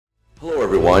Hello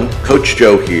everyone, Coach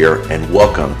Joe here, and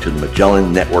welcome to the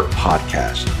Magellan Network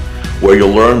Podcast, where you'll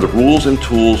learn the rules and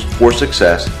tools for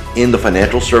success in the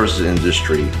financial services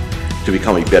industry to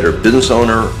become a better business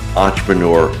owner,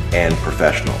 entrepreneur, and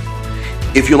professional.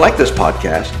 If you like this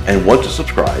podcast and want to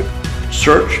subscribe,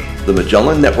 search the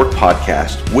Magellan Network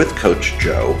Podcast with Coach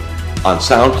Joe on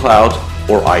SoundCloud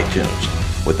or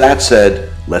iTunes. With that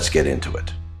said, let's get into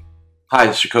it. Hi,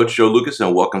 this is your Coach Joe Lucas,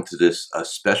 and welcome to this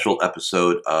special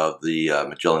episode of the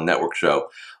Magellan Network Show.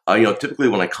 Typically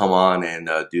when I come on and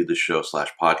do the show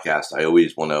 / podcast, I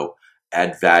always want to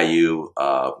add value,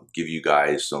 give you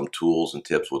guys some tools and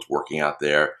tips, what's working out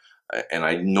there. And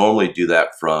I normally do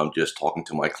that from just talking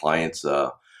to my clients,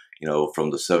 from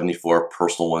the 74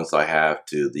 personal ones I have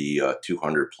to the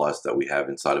 200 plus that we have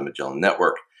inside of Magellan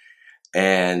Network.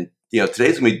 And,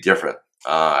 today's going to be different.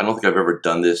 I don't think I've ever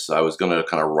done this. I was going to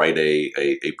kind of write a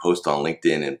post on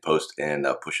LinkedIn and post and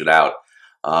push it out.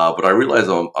 But I realize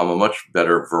I'm a much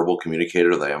better verbal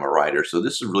communicator than I am a writer. So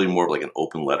this is really more of like an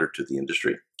open letter to the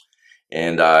industry.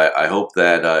 And I hope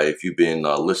that if you've been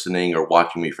listening or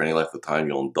watching me for any length of time,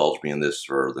 you'll indulge me in this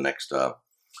for the next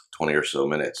 20 or so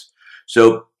minutes.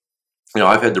 So,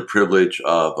 I've had the privilege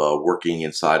of working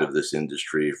inside of this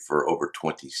industry for over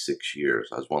 26 years.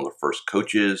 I was one of the first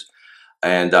coaches.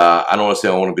 And I don't want to say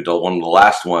I want to be one of the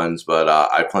last ones, but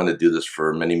I plan to do this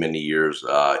for many, many years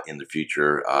in the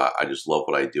future. I just love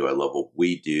what I do. I love what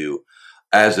we do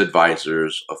as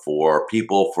advisors for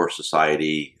people, for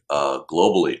society,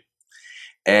 globally.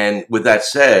 And with that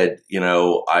said,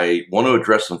 I want to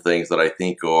address some things that I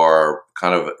think are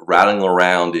kind of rattling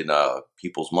around in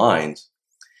people's minds.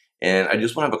 And I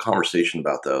just want to have a conversation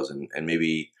about those and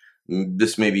maybe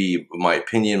this may be my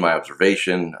opinion, my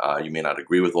observation. You may not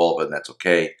agree with all of it, and that's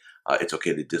okay. It's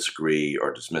okay to disagree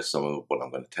or dismiss some of what I'm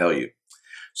going to tell you.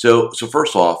 So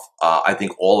first off, I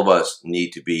think all of us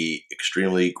need to be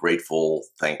extremely grateful,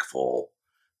 thankful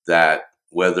that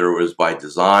whether it was by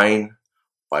design,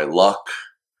 by luck,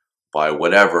 by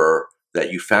whatever,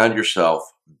 that you found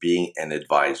yourself being an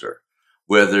advisor.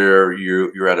 Whether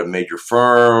you're at a major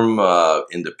firm,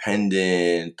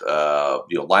 independent,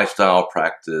 lifestyle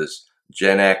practice,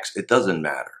 Gen X, it doesn't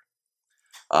matter.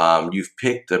 You've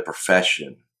picked a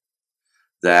profession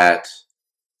that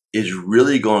is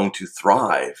really going to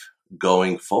thrive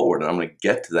going forward. And I'm going to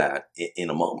get to that in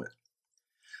a moment.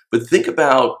 But think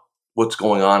about what's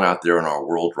going on out there in our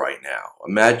world right now.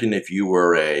 Imagine if you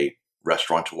were a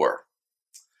restaurateur.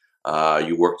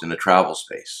 You worked in a travel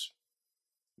space.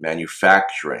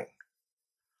 Manufacturing,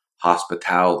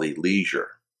 hospitality, leisure,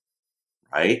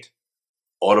 right?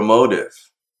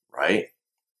 Automotive, right?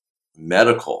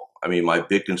 Medical. I mean, my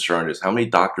big concern is how many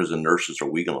doctors and nurses are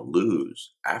we going to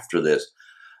lose after this?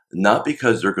 Not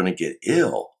because they're going to get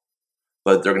ill,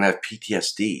 but they're going to have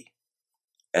PTSD.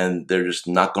 And they're just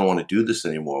not going to want to do this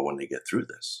anymore when they get through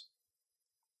this.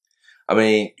 I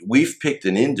mean, we've picked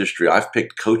an industry. I've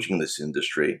picked coaching this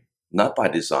industry, not by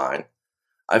design.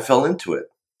 I fell into it.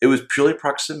 It was purely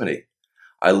proximity.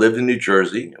 I lived in New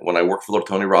Jersey. When I worked for the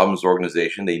Tony Robbins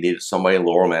organization, they needed somebody in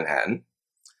Lower Manhattan.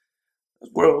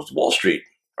 Where it was Wall Street,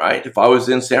 right? If I was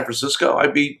in San Francisco,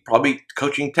 I'd be probably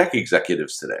coaching tech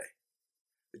executives today.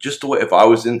 Just the way, if I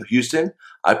was in Houston,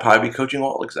 I'd probably be coaching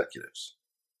all executives,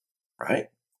 right?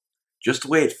 Just the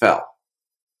way it fell.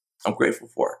 I'm grateful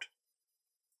for it.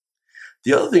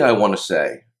 The other thing I want to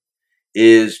say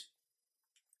is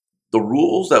the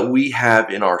rules that we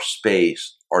have in our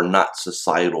space are not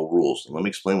societal rules. And let me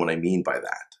explain what I mean by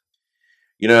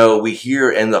that. We hear,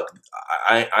 and look,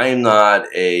 I am not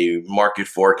a market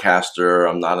forecaster.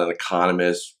 I'm not an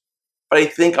economist, but I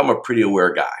think I'm a pretty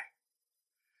aware guy.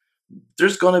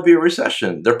 There's going to be a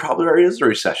recession. There probably already is a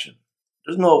recession.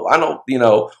 We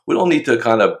don't need to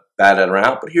kind of bat it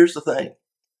around, but here's the thing.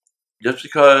 Just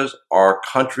because our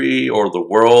country or the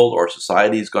world or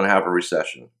society is going to have a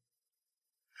recession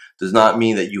does not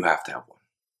mean that you have to have one.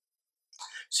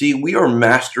 See, we are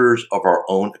masters of our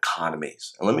own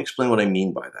economies. And let me explain what I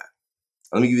mean by that.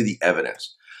 Let me give you the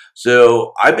evidence.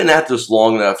 So I've been at this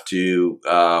long enough to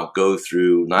go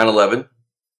through 9/11,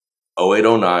 08,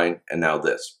 09, and now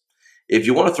this. If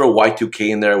you want to throw Y2K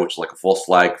in there, which is like a false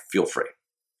flag, feel free.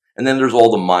 And then there's all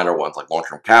the minor ones like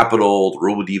long-term capital, the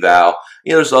ruble deval.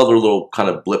 There's other little kind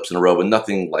of blips in a row, but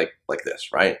nothing like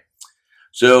this, right?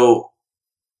 So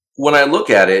when I look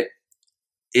at it,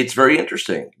 it's very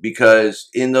interesting because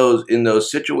in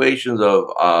those situations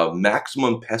of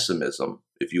maximum pessimism,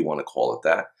 if you want to call it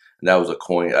that, and that was a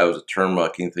term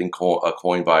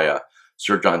coined by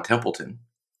Sir John Templeton,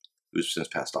 who's since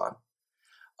passed on.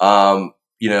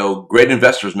 Great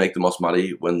investors make the most money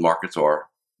when markets are,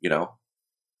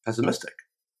 pessimistic.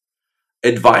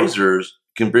 advisors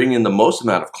can bring in the most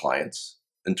amount of clients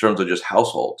in terms of just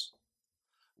households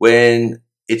when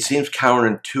it seems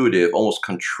counterintuitive, almost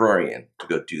contrarian to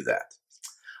go do that.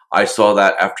 I saw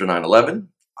that after 9/11.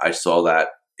 I saw that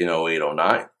in 08,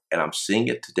 09, and I'm seeing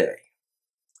it today.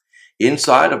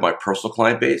 Inside of my personal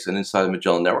client base and inside the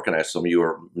Magellan Network, and I have some of you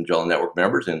are Magellan Network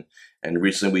members, and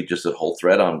recently we just did a whole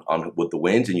thread on with the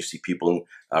wins, and you see people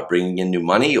bringing in new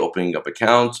money, opening up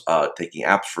accounts, taking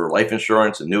apps for life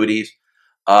insurance, annuities.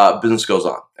 Business goes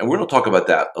on, and we're going to talk about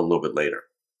that a little bit later.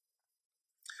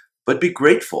 But be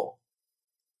grateful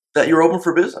that you're open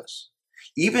for business.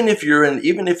 Even if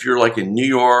you're like in New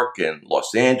York and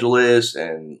Los Angeles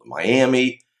and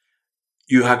Miami,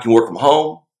 you can work from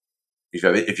home.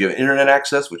 If you have internet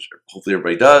access, which hopefully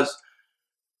everybody does,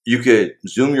 you could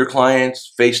Zoom your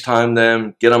clients, FaceTime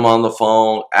them, get them on the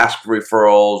phone, ask for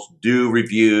referrals, do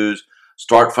reviews,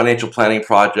 start financial planning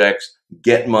projects,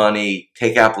 get money,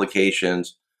 take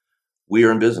applications. We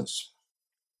are in business.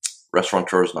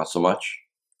 Restaurateurs, not so much.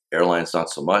 Airlines, not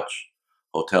so much.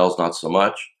 Hotels, not so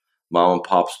much. Mom and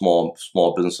pop,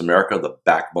 small business America, the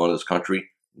backbone of this country,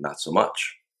 not so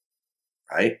much.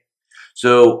 Right?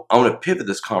 So I'm going to pivot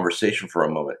this conversation for a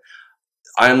moment.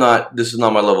 This is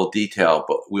not my level of detail,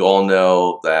 but we all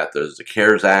know that there's the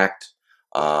CARES Act,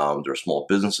 there's a small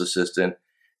business assistant.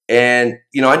 And,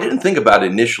 I didn't think about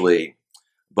it initially,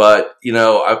 but,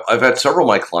 I've had several of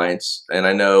my clients, and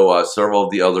I know several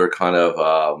of the other kind of,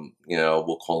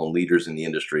 we'll call them leaders in the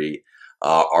industry,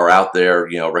 are out there,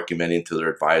 recommending to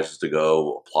their advisors to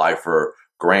go apply for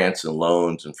grants and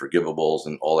loans and forgivables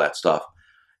and all that stuff.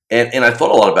 And I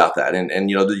thought a lot about that.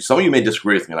 And some of you may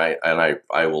disagree with me, and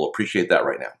I will appreciate that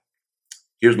right now.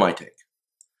 Here's my take.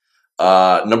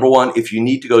 Number one, if you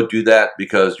need to go do that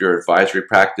because your advisory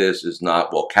practice is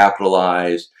not well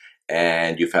capitalized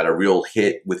and you've had a real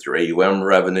hit with your AUM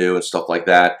revenue and stuff like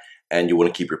that, and you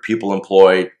want to keep your people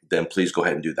employed, then please go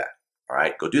ahead and do that. All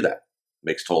right, go do that.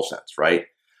 Makes total sense, right?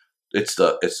 It's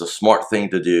the smart thing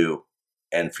to do,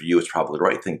 and for you, it's probably the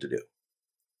right thing to do.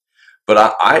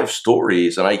 But I have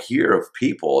stories, and I hear of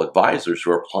people, advisors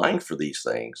who are applying for these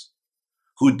things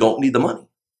who don't need the money,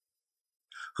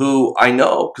 who I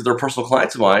know because they're personal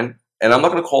clients of mine, and I'm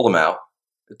not going to call them out.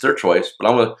 It's their choice, but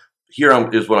I'm going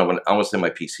to say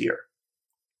my piece here.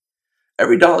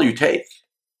 Every dollar you take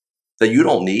that you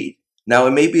don't need, now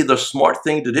it may be the smart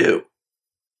thing to do,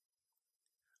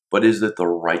 but is it the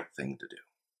right thing to do?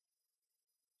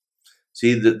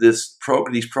 See, these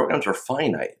programs are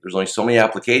finite. There's only so many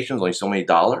applications, only so many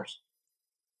dollars,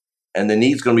 and the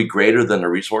need's going to be greater than the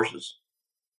resources.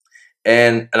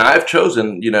 And I've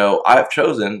chosen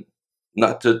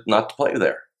not to play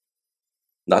there,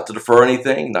 not to defer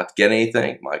anything, not to get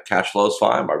anything. My cash flow is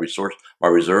fine. My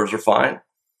reserves are fine.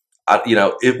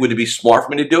 Would it be smart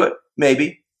for me to do it?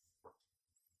 Maybe.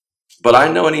 But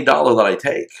I know any dollar that I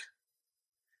take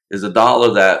is a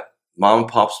dollar that mom and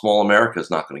pop small America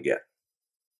is not going to get.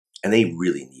 And they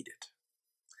really need it.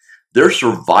 Their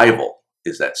survival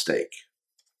is at stake.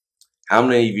 How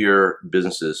many of your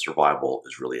businesses' survival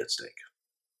is really at stake?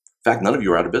 In fact, none of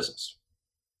you are out of business.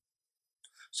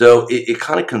 So it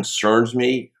kind of concerns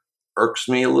me, irks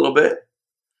me a little bit,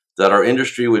 that our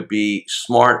industry would be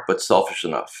smart but selfish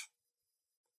enough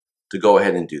to go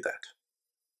ahead and do that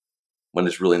when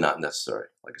it's really not necessary.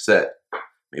 Like I said,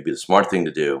 maybe the smart thing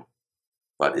to do,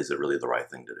 but is it really the right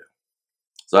thing to do?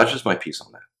 So that's just my piece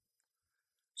on that.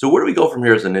 So where do we go from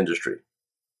here as an industry?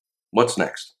 What's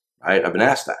next? Right? I've been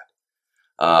asked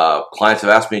that. Clients have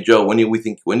asked me, Joe, when do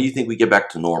you think we get back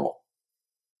to normal?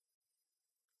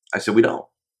 I said, we don't.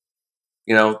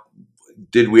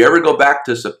 Did we ever go back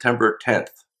to September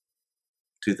 10th,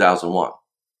 2001?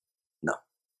 No.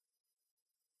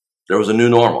 There was a new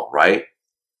normal, right?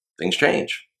 Things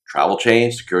change. Travel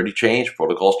changed, security changed,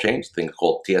 protocols changed. A thing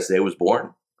called TSA was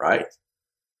born, right?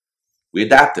 We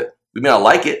adapted. We may not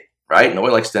like it, right?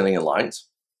 Nobody likes standing in lines,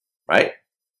 right?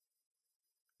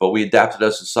 But we adapted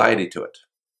as society to it.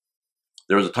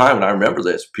 There was a time, and I remember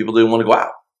this, people didn't want to go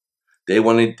out. They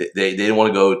didn't want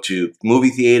to go to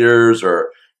movie theaters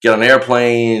or get on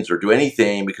airplanes or do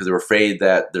anything because they were afraid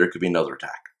that there could be another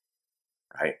attack,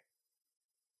 right?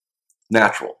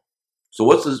 Natural. So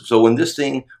when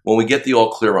we get the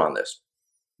all clear on this,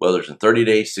 whether it's in 30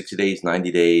 days, 60 days,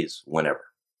 90 days, whenever,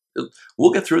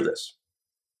 we'll get through this.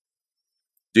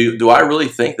 Do I really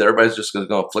think that everybody's just going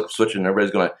to flip a switch and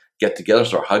everybody's going to get together and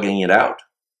start hugging it out?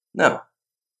 No.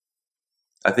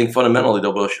 I think fundamentally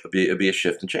there'll be a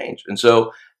shift and change. And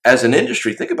so as an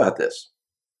industry, think about this.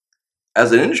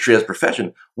 As an industry, as a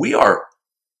profession,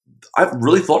 I've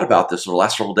really thought about this over the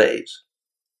last several days.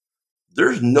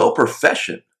 There's no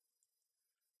profession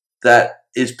that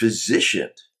is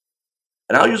positioned,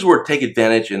 and I'll use the word take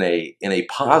advantage in a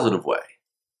positive way,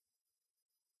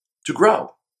 to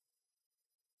grow.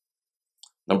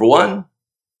 Number one,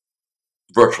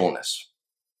 virtualness.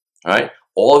 All right.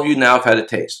 All of you now have had a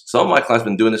taste. Some of my clients have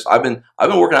been doing this. I've been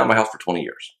working out of my house for 20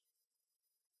 years.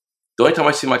 The only time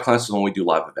I see my clients is when we do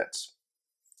live events.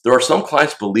 There are some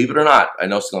clients, believe it or not, I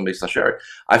know some may not share it.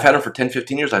 I've had them for 10,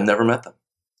 15 years. I've never met them.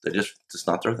 They're just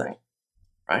not their thing,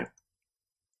 right?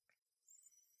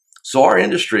 So our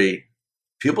industry,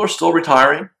 people are still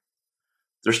retiring.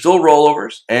 There's still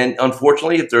rollovers, and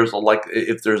unfortunately, if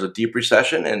there's a deep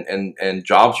recession and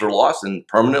jobs are lost and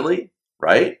permanently,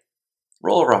 right?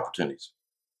 Rollover opportunities.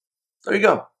 There you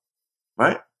go,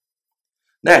 right?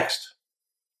 Next,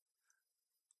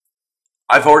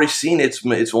 I've already seen it's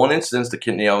one instance, the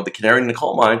canary in the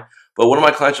coal mine. But one of my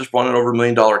clients just brought in over $1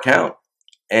 million account,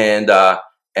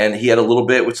 and he had a little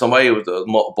bit with somebody. The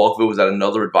bulk of it was at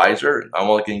another advisor. I'm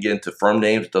only going to get into firm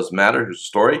names. It doesn't matter. Here's the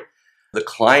story. The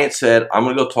client said, I'm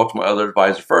going to go talk to my other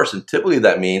advisor first. And typically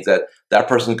that means that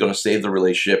person is going to save the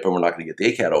relationship and we're not going to get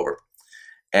the ACAT over.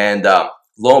 And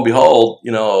lo and behold,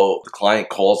 the client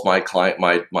calls my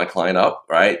client up,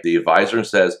 right? The advisor, and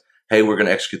says, hey, we're going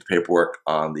to execute the paperwork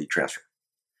on the transfer.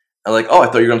 I'm like, oh, I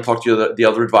thought you were going to talk to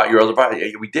your other advisor.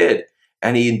 Yeah, we did.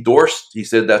 And he endorsed, he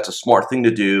said, that's a smart thing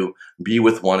to do, be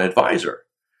with one advisor.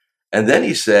 And then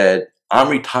he said, I'm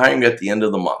retiring at the end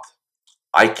of the month.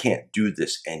 I can't do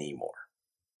this anymore.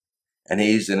 And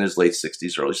he's in his late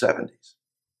 60s, early 70s.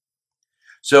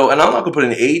 So, and I'm not going to put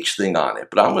an age thing on it,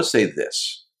 but I'm going to say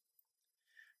this.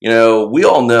 We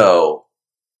all know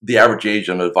the average age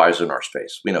of an advisor in our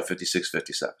space. We know 56,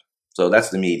 57. So that's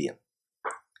the median.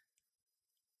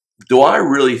 Do I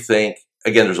really think,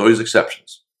 again, there's always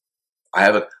exceptions. I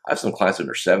have some clients in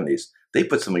their 70s. They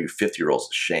put some of you 50-year-olds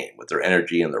to shame with their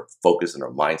energy and their focus and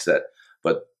their mindset.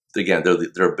 But again,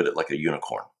 they're a bit like a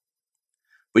unicorn.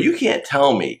 But you can't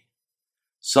tell me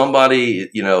somebody,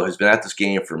 has been at this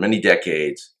game for many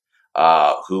decades,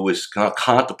 who was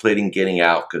contemplating getting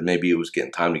out because maybe it was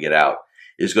getting time to get out,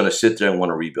 is going to sit there and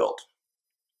want to rebuild.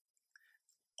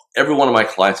 Every one of my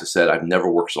clients has said, I've never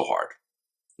worked so hard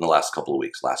in the last couple of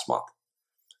weeks, last month.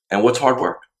 And what's hard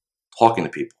work? Talking to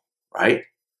people, right?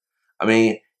 I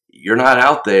mean, you're not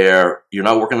out there, you're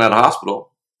not working at a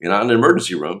hospital, you're not in the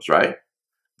emergency rooms, right?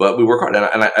 But we work hard. And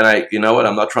I you know what,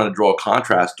 I'm not trying to draw a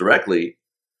contrast directly,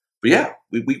 but yeah,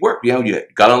 we work. You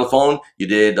got on the phone, you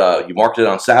did, you marketed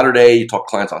on Saturday, you talked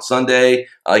to clients on Sunday,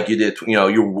 like you did,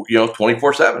 you're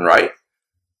 24/7, right?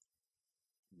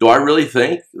 Do I really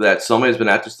think that somebody who's been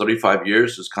at this 35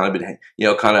 years has kind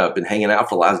of been hanging out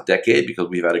for the last decade because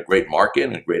we've had a great market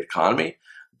and a great economy?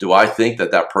 Do I think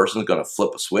that person is going to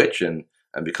flip a switch and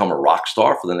become a rock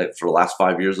star for the last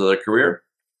 5 years of their career?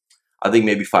 I think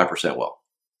maybe 5% will.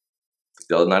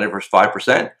 The other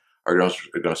 95% are going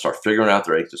to start figuring out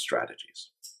their exit strategies.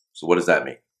 So what does that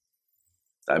mean?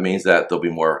 That means that there'll be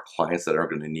more clients that are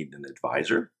going to need an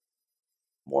advisor,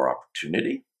 more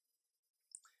opportunity,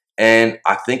 and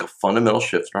I think a fundamental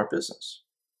shift in our business.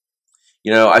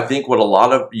 I think what a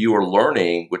lot of you are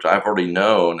learning, which I've already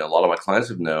known, and a lot of my clients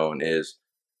have known, is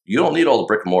you don't need all the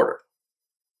brick and mortar.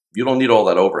 You don't need all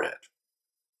that overhead.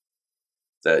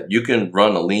 That you can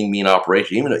run a lean, mean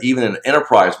operation, even an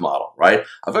enterprise model, right?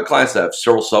 I've got clients that have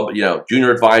several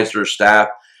junior advisors, staff,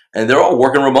 and they're all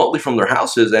working remotely from their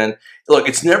houses. And look,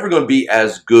 it's never going to be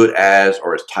as good as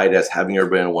or as tight as having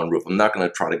everybody under one roof. I'm not going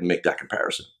to try to make that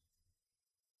comparison,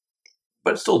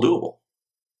 but it's still doable,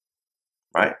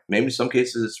 right? Maybe in some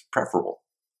cases it's preferable.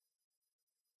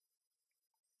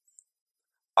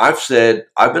 I've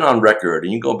been on record,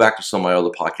 and you can go back to some of my other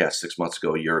podcasts 6 months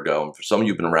ago, a year ago, and for some of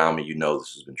you who've been around me,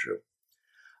 this has been true.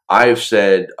 I have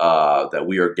said that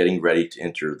we are getting ready to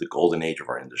enter the golden age of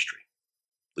our industry,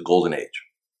 the golden age.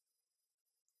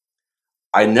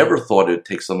 I never thought it would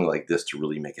take something like this to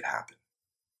really make it happen,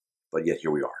 but yet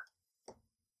here we are.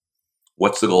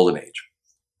 What's the golden age?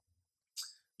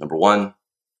 Number one,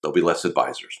 there'll be less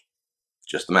advisors.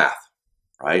 Just the math,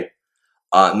 right?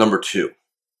 Number two,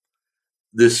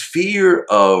 this fear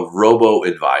of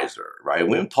robo-advisor, right?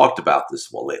 We haven't talked about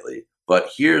this lately, but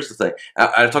here's the thing.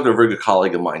 I talked to a very good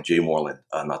colleague of mine, Jay Moreland,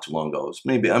 not too long ago. It was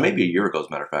maybe a year ago, as a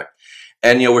matter of fact.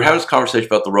 And, we're having this conversation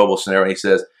about the robo scenario. And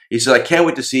he says, I can't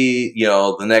wait to see,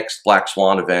 the next Black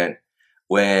Swan event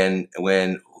when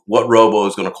what robo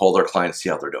is going to call their clients, see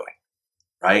how they're doing,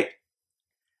 right?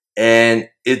 And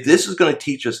if this is going to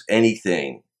teach us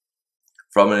anything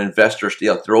from an investor,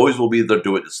 there always will be the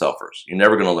do-it-yourselfers. You're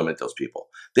never going to limit those people.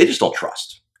 They just don't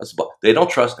trust. They don't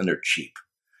trust, and they're cheap.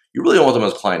 You really don't want them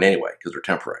as a client anyway because they're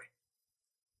temporary.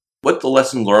 What the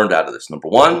lesson learned out of this? Number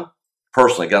one,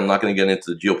 personally, again, I'm not going to get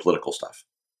into the geopolitical stuff.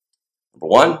 Number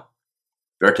one,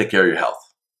 better take care of your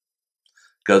health.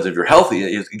 Because if you're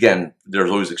healthy, again,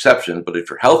 there's always exceptions, but if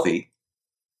you're healthy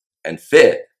and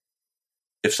fit,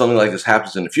 if something like this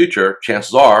happens in the future,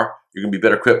 chances are you're going to be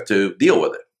better equipped to deal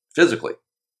with it physically.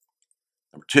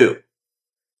 Number two,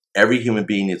 every human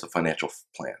being needs a financial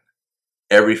plan.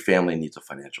 Every family needs a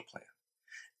financial plan.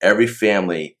 Every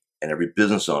family and every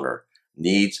business owner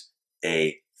needs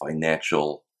a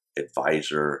financial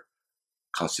advisor,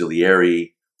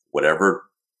 consigliere, whatever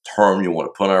term you want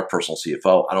to put on a personal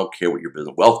CFO. I don't care what your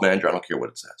business, wealth manager, I don't care what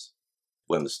it says.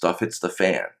 When the stuff hits the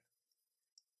fan,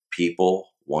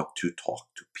 people want to talk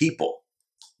to people,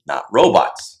 not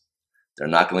robots. They're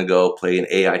not going to go play an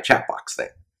AI chat box thing.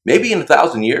 Maybe in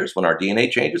 1,000 years when our DNA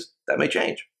changes, that may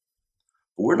change.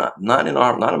 But we're not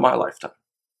in my lifetime.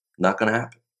 Not going to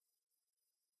happen.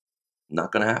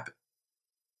 Not going to happen.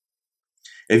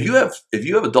 If you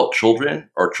have adult children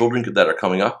or children that are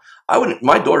coming up,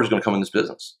 my daughter's going to come in this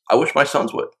business. I wish my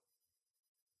sons would.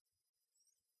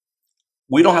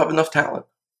 We don't have enough talent.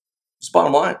 It's the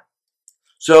bottom line.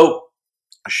 So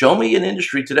show me an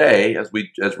industry today, as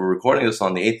we're recording this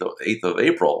on the 8th of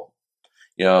April,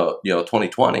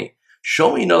 2020.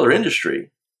 Show me another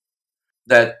industry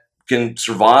that can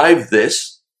survive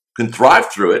this, can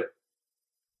thrive through it,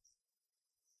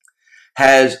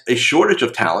 has a shortage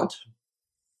of talent,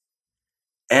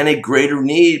 and a greater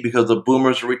need because the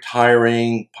boomers are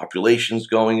retiring, population's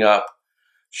going up.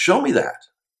 Show me that.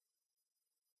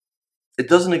 It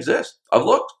doesn't exist. I've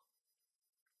looked.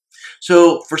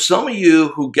 So for some of you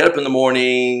who get up in the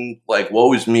morning, like,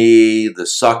 woe is me,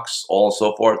 this sucks, all and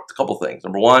so forth, a couple things.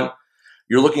 Number one,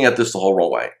 you're looking at this the whole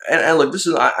wrong way. And look,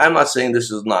 I'm not saying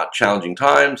this is not challenging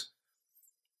times.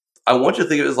 I want you to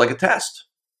think of it as like a test.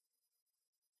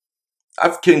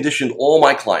 I've conditioned all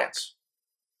my clients,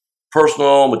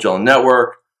 personal, Magellan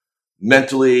Network,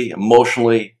 mentally,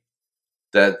 emotionally,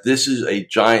 that this is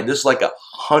like a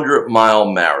 100-mile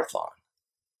marathon.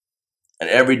 And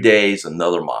every day is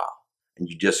another mile. And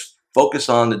you just focus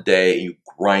on the day and you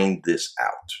grind this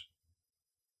out.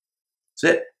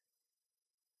 That's it.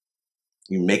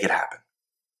 You make it happen.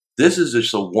 This is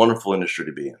just a wonderful industry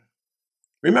to be in.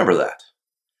 Remember that.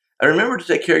 And remember to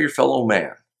take care of your fellow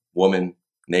man, woman,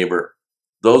 neighbor.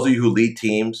 Those of you who lead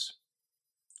teams,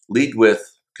 lead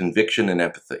with conviction and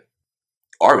empathy.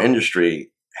 Our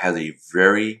industry has a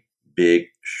very big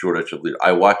shortage of leaders.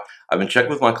 I've been checking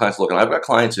with my clients. Look, and I've got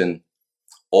clients in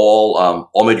all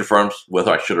major firms,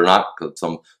 whether I should or not, because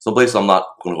some places I'm not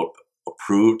going to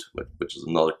approved, which is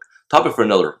another topic for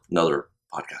another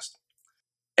podcast.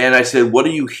 And I said, what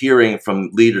are you hearing from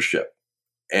leadership?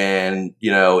 And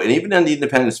and even in the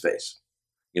independent space,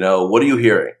 what are you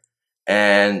hearing?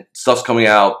 And stuff's coming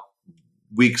out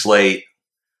weeks late,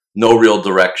 no real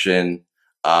direction.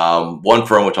 One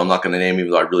firm, which I'm not going to name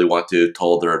even though I really want to,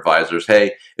 told their advisors,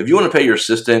 hey, if you want to pay your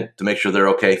assistant to make sure they're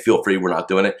okay, feel free, we're not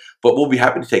doing it. But we'll be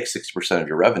happy to take 60% of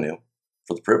your revenue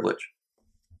for the privilege.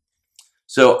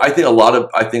 So I think a lot of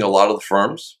the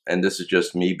firms, and this is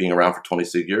just me being around for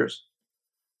 26 years,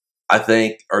 I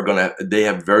think they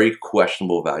have very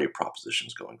questionable value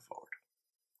propositions going forward.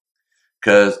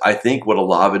 Because I think what a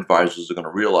lot of advisors are going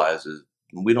to realize is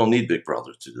we don't need Big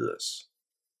Brother to do this.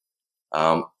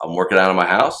 I'm working out of my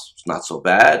house. It's not so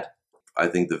bad. I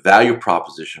think the value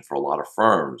proposition for a lot of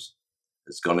firms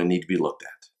is going to need to be looked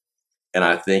at. And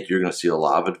I think you're going to see a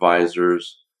lot of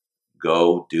advisors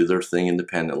go do their thing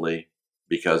independently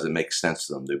because it makes sense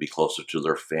to them. They'll be closer to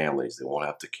their families. They won't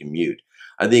have to commute.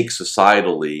 I think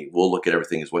societally, we'll look at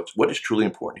everything as what is truly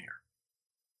important here,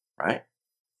 right?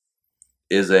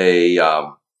 Is a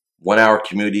 1-hour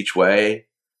commute each way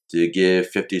to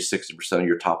give 50-60% of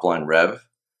your top line rev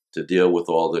to deal with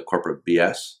all the corporate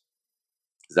BS?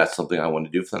 Is that something I want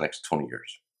to do for the next 20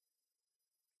 years?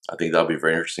 I think that'll be a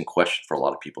very interesting question for a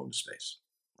lot of people in the space,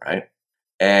 right?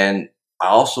 And I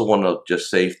also want to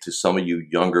just say to some of you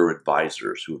younger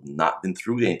advisors who have not been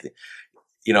through anything,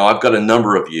 I've got a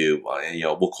number of you,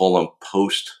 we'll call them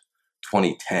post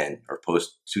 2010 or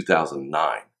post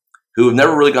 2009, who have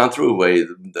never really gone through a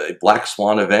black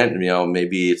swan event.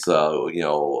 Maybe it's a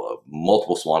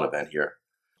multiple swan event here.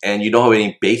 And you don't have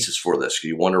any basis for this.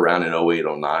 You went around in 08,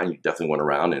 09. You definitely went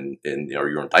around and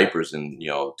you're in diapers in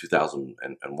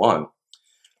 2001.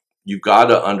 You've got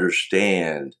to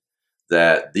understand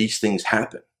that these things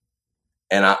happen.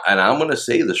 And I'm going to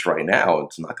say this right now.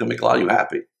 It's not going to make a lot of you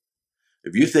happy.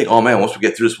 If you think, oh man, once we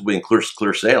get through this, we'll be in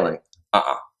clear sailing.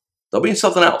 There'll be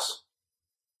something else.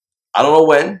 I don't know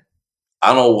when. I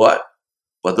don't know what.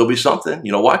 But there'll be something.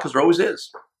 You know why? Because there always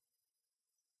is.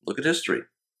 Look at history.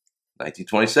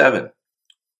 1927,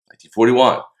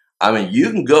 1941. I mean, you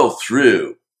can go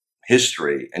through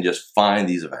history and just find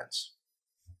these events,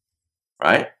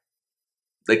 right?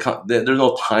 There's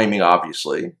no timing,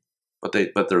 obviously, but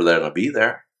they're going to be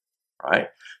there, right?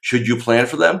 Should you plan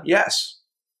for them? Yes,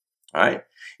 right?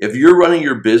 If you're running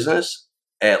your business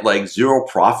at like zero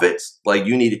profits, like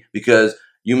you need, because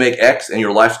you make X and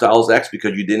your lifestyle is X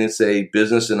because you didn't say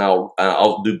business and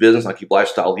I'll do business, I'll keep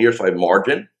lifestyle here, so I have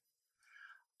margin.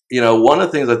 One of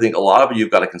the things I think a lot of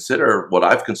you've got to consider, what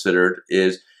I've considered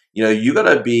is, you got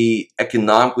to be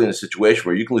economically in a situation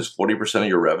where you can lose 40% of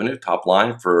your revenue top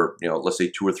line for, let's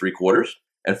say 2 or 3 quarters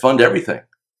and fund everything.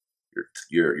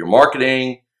 Your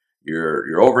marketing,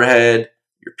 your overhead,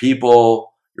 your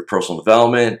people, your personal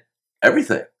development,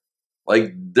 everything.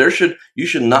 Like you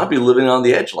should not be living on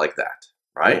the edge like that,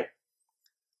 right?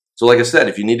 So like I said,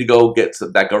 if you need to go get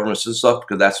that government assistance stuff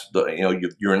because that's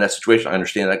you're in that situation, I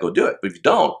understand that, go do it. But if you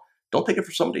don't take it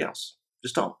for somebody else.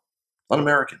 Just don't. It's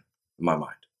un-American in my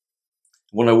mind.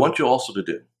 What I want you also to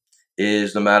do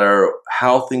is, no matter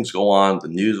how things go on, the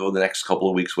news over the next couple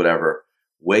of weeks, whatever,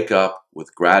 wake up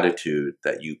with gratitude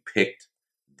that you picked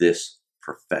this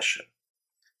profession,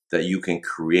 that you can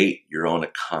create your own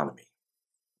economy.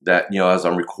 That, as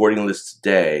I'm recording this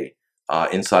today,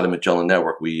 inside of Magellan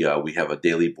Network, we have a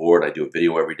daily board. I do a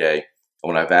video every day.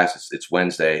 And when I've asked, it's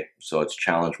Wednesday, so it's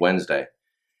Challenge Wednesday.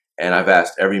 And I've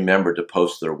asked every member to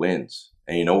post their wins.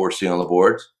 And you know what we're seeing on the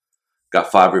boards? Got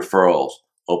 5 referrals,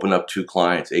 opened up 2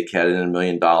 clients, 8 cat in $1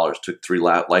 million, took 3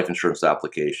 life insurance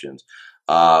applications,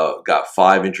 got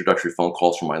 5 introductory phone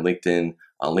calls from my LinkedIn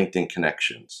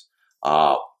connections.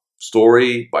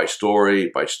 Story by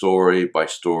story by story by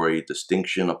story,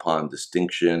 distinction upon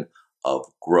distinction of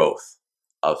growth,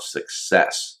 of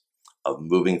success, of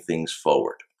moving things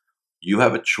forward. You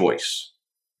have a choice.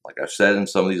 Like I've said in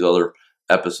some of these other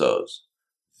episodes,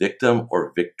 victim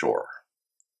or victor.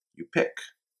 You pick,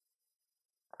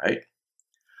 right?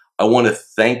 I want to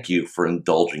thank you for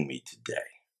indulging me today.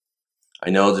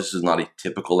 I know this is not a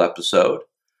typical episode,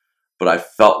 but I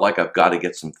felt like I've got to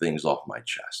get some things off my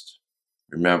chest.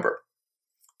 Remember,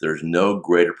 there's no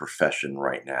greater profession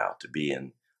right now to be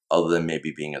in other than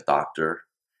maybe being a doctor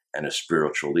and a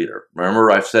spiritual leader.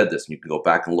 Remember, I've said this, and you can go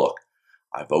back and look.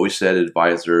 I've always said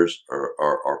advisors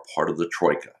are part of the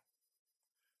troika.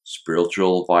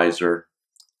 Spiritual advisor,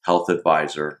 health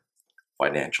advisor,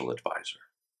 financial advisor.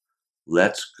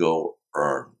 Let's go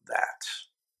earn that.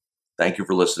 Thank you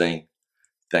for listening.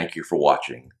 Thank you for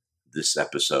watching this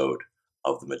episode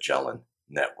of the Magellan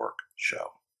Network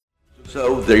Show.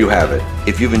 So there you have it.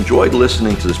 If you've enjoyed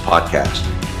listening to this podcast,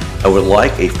 I would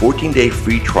like a 14-day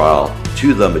free trial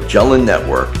to the Magellan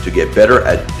Network to get better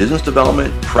at business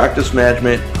development, practice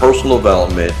management, personal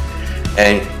development,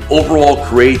 and overall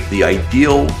create the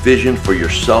ideal vision for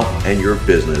yourself and your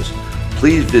business.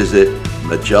 Please visit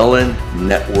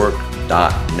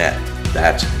MagellanNetwork.net.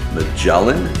 That's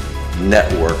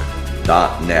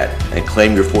MagellanNetwork.net and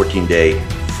claim your 14-day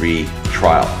free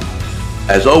trial.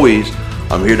 As always,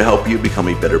 I'm here to help you become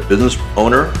a better business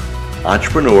owner,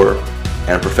 entrepreneur,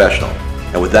 and professional.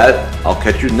 And with that, I'll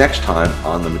catch you next time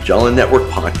on the Magellan Network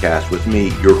podcast with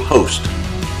me, your host,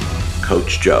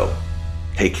 Coach Joe.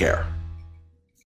 Take care.